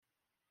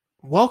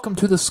Welcome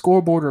to the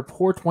Scoreboard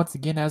Report. Once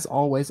again, as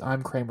always,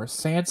 I'm Kramer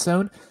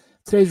Sansone.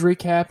 Today's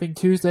recapping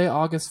Tuesday,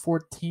 August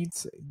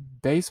 14th,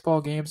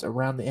 baseball games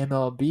around the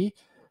MLB.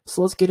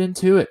 So let's get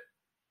into it.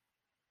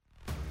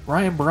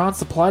 Ryan Braun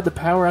supplied the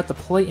power at the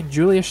plate, and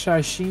Julius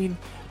Shishkin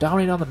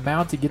dominated on the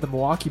mound to give the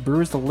Milwaukee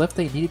Brewers the lift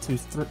they needed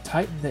to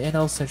tighten the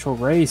NL Central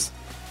race.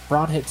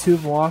 Braun hit two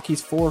of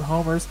Milwaukee's four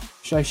homers.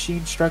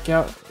 Shishkin struck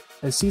out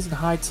a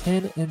season-high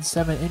 10 in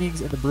 7 innings,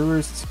 and the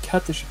Brewers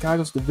cut the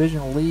Chicago's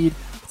divisional lead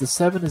with a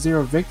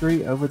 7-0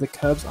 victory over the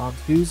Cubs on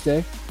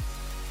Tuesday.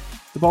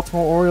 The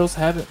Baltimore Orioles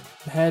haven't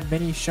had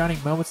many shining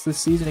moments this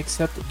season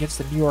except against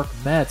the New York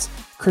Mets.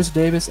 Chris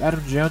Davis,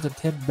 Adam Jones, and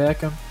Tim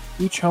Beckham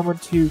each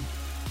homered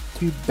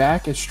to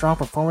back a strong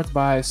performance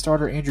by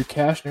starter Andrew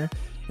Cashner,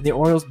 and the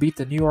Orioles beat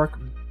the New York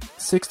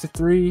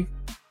 6-3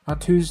 on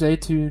Tuesday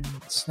to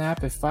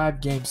snap a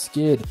 5-game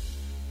skid.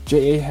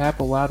 J.A.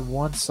 Happ allowed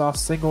one soft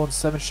single and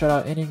 7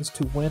 shutout innings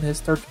to win his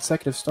third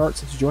consecutive start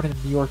since joining the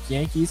New York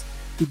Yankees,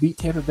 who beat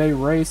Tampa Bay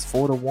Rays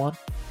 4-1.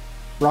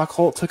 Brock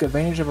Holt took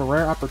advantage of a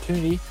rare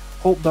opportunity.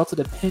 Holt belted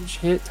a pinch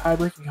hit,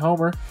 tie-breaking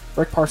homer.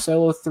 Rick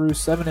Porcello threw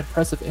 7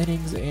 impressive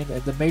innings, and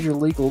the Major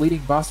League leading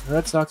Boston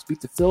Red Sox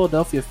beat the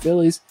Philadelphia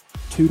Phillies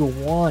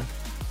 2-1.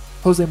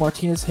 Jose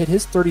Martinez hit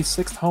his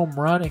 36th home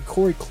run, and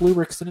Corey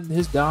Kluber extended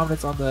his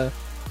dominance of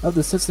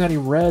the Cincinnati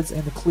Reds,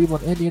 and the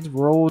Cleveland Indians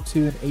rolled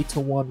to an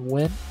 8-1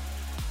 win.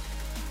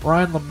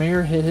 Ryan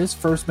LeMaire hit his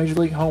first Major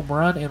League home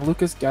run, and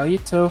Lucas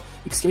Giolito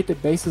escaped a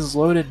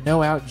bases-loaded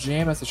no-out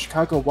jam as the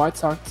Chicago White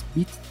Sox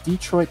beat the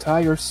Detroit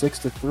Tigers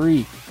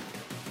 6-3.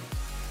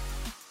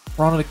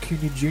 Ronald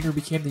Acuna Jr.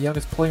 became the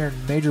youngest player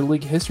in Major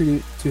League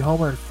history to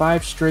homer in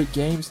 5 straight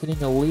games, hitting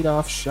a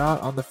leadoff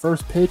shot on the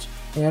first pitch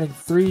and adding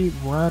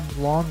 3-run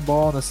long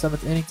ball in the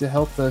 7th inning to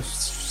help the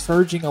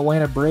surging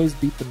Atlanta Braves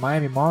beat the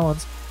Miami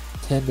Marlins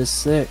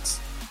 10-6.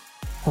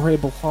 Jorge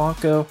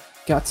Blanco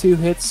got 2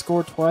 hits,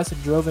 scored twice,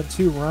 and drove in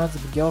 2 runs,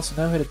 and Miguel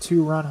Sano hit a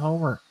 2-run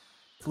homer,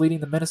 leading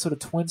the Minnesota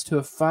Twins to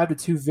a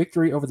 5-2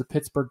 victory over the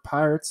Pittsburgh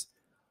Pirates.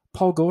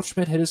 Paul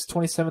Goldschmidt hit his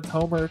 27th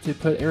homer to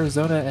put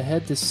Arizona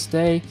ahead to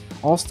stay.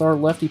 All-star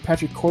lefty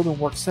Patrick Corbin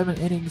worked 7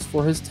 innings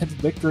for his 10th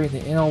victory, and the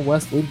NL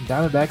West leading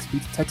Diamondbacks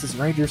beat the Texas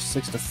Rangers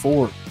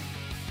 6-4.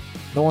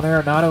 Nolan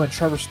Arenado and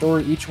Trevor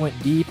Story each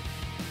went deep.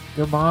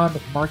 German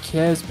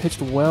Marquez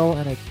pitched well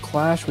in a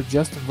clash with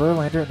Justin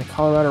Verlander, and the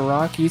Colorado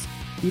Rockies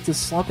beat the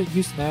slumping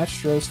Houston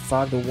Astros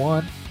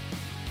 5-1.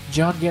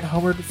 John Gant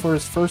homered for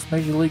his first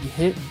Major League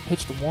hit and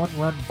pitched a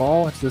 1-run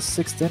ball into the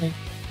 6th inning,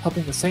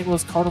 helping the St.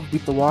 Louis Cardinals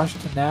beat the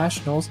Washington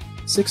Nationals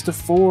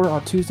 6-4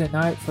 on Tuesday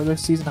night for their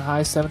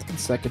season-high 7th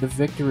consecutive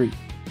victory.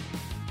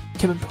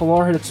 Kevin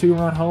Pillar hit a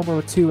 2-run homer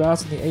with 2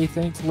 outs in the 8th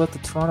inning to lift the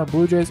Toronto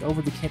Blue Jays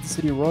over the Kansas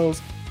City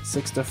Royals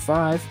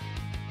 6-5.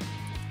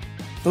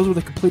 Those were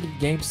the completed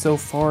games so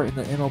far in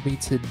the MLB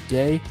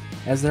today,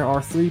 as there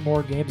are 3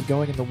 more games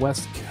going in the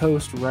West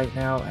Coast right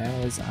now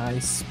as I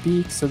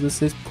speak, so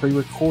this is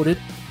pre-recorded.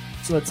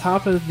 So the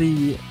top of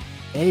the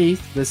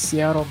 8th, the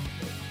Seattle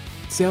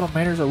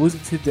Mariners are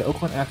losing to the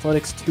Oakland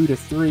Athletics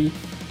 2-3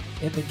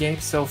 in the game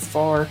so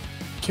far.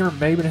 Cameron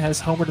Maybin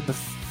has homered in the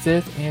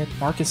 5th, and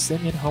Marcus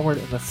Semien homered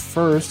in the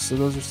 1st, so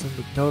those are some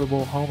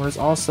notable homers.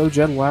 Also,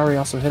 Jed Lowry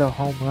also hit a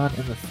home run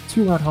in the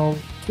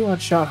 2-run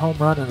shot home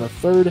run in the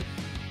 3rd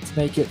to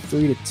make it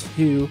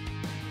 3-2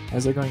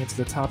 as they're going into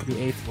the top of the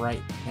 8th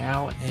right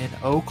now in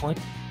Oakland.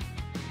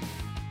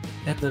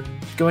 And then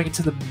going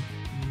into the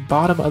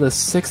bottom of the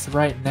 6th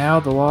right now,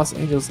 the Los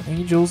Angeles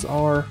Angels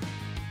are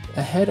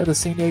ahead of the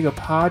San Diego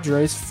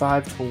Padres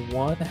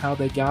 5-1. How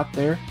they got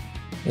there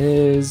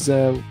is,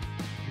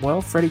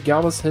 Freddie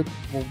Galvis hit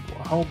a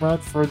home run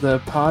for the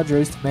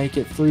Padres to make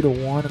it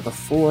 3-1 in the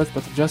 4th,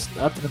 but Justin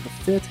Upton in the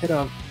 5th hit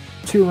a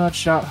 2-run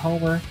shot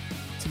homer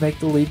to make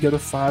the lead go to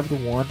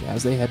 5-1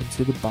 as they head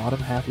into the bottom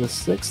half of the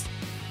 6th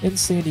in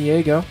San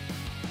Diego.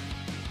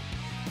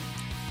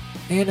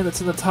 And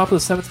it's in the top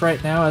of the 7th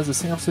right now as the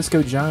San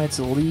Francisco Giants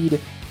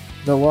lead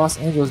the Los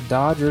Angeles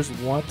Dodgers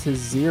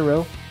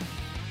 1-0.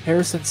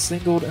 Harrison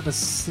singled to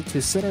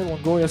center.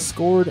 Longoria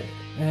scored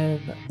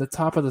in the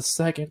top of the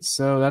 2nd,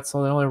 so that's the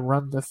only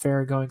run the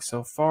affair going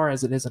so far,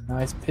 as it is a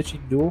nice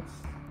pitching duel.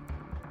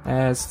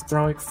 As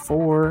throwing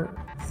for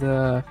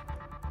the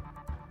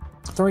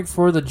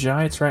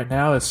Giants right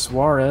now is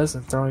Suarez,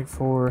 and throwing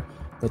for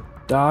the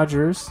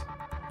Dodgers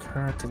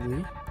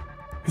currently,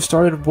 who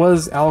started,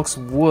 was Alex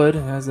Wood,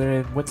 as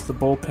they went to the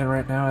bullpen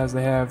right now, as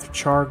they have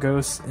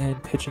Chargos in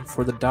pitching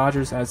for the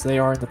Dodgers, as they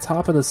are in the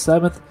top of the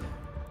 7th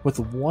with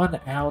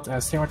 1 out,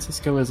 as San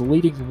Francisco is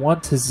leading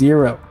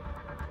 1-0.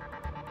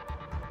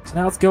 So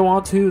now let's go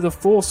on to the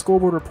full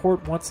scoreboard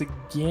report once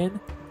again.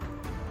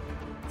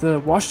 The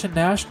Washington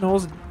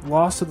Nationals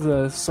lost to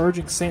the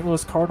surging St.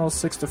 Louis Cardinals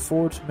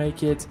 6-4 to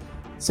make it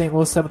St.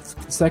 Louis' 7th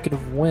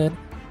consecutive win.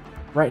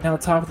 Right now,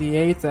 top of the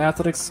 8th, the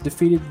Athletics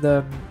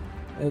The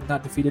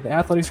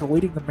Athletics are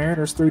leading the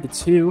Mariners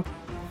 3-2.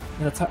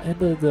 In the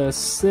end of the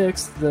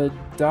 6th, the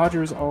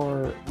Dodgers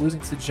are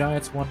losing to the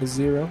Giants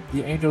 1-0.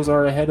 The Angels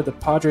are ahead of the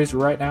Padres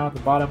right now in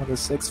the bottom of the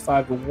 6th,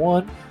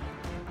 5-1.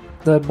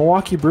 The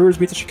Milwaukee Brewers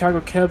beat the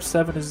Chicago Cubs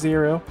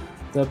 7-0.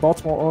 The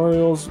Baltimore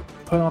Orioles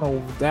put on a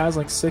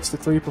dazzling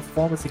 6-3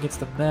 performance against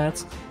the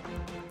Mets.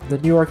 The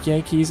New York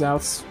Yankees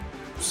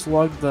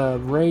outslugged the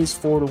Rays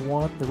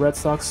 4-1. The Red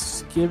Sox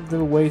skimmed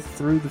their way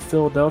through the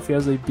Philadelphia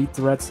as they beat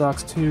the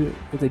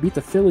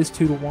the Phillies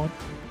 2-1.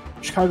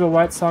 Chicago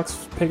White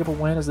Sox pick up a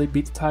win as they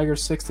beat the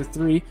Tigers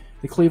 6-3.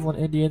 The Cleveland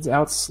Indians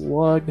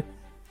outslugged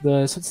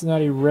the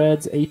Cincinnati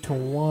Reds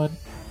 8-1.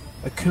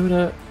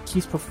 Acuna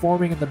keeps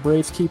performing and the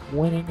Braves keep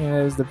winning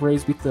as the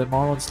Braves beat the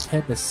Marlins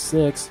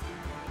 10-6.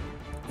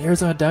 The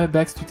Arizona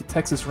Diamondbacks beat the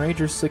Texas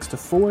Rangers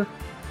 6-4.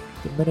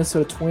 The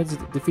Minnesota Twins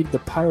defeated the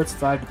Pirates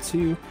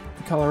 5-2.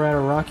 The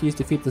Colorado Rockies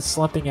defeated the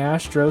slumping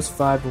Astros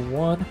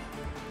 5-1.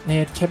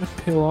 And Kevin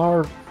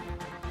Pillar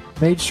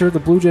made sure the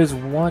Blue Jays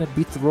won and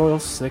beat the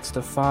Royals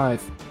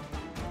 6-5.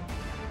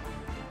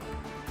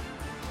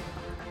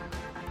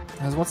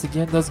 As once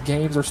again, those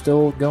games are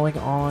still going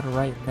on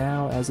right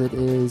now, as it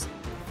is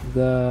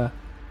the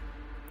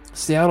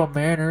Seattle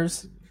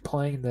Mariners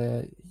playing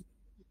the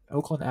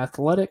Oakland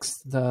Athletics.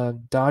 The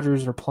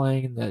Dodgers are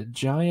playing the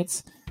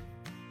Giants.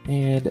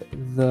 And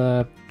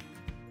the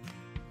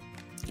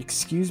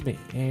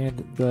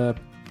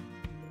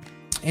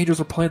Angels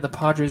are playing the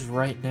Padres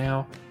right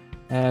now,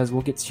 as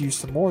we'll get to you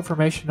some more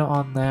information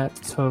on that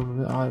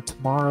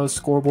tomorrow's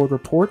scoreboard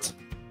report.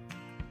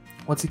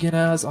 Once again,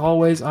 as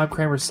always, I'm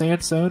Kramer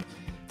Sandstone.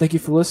 Thank you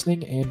for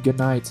listening, and good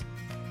night.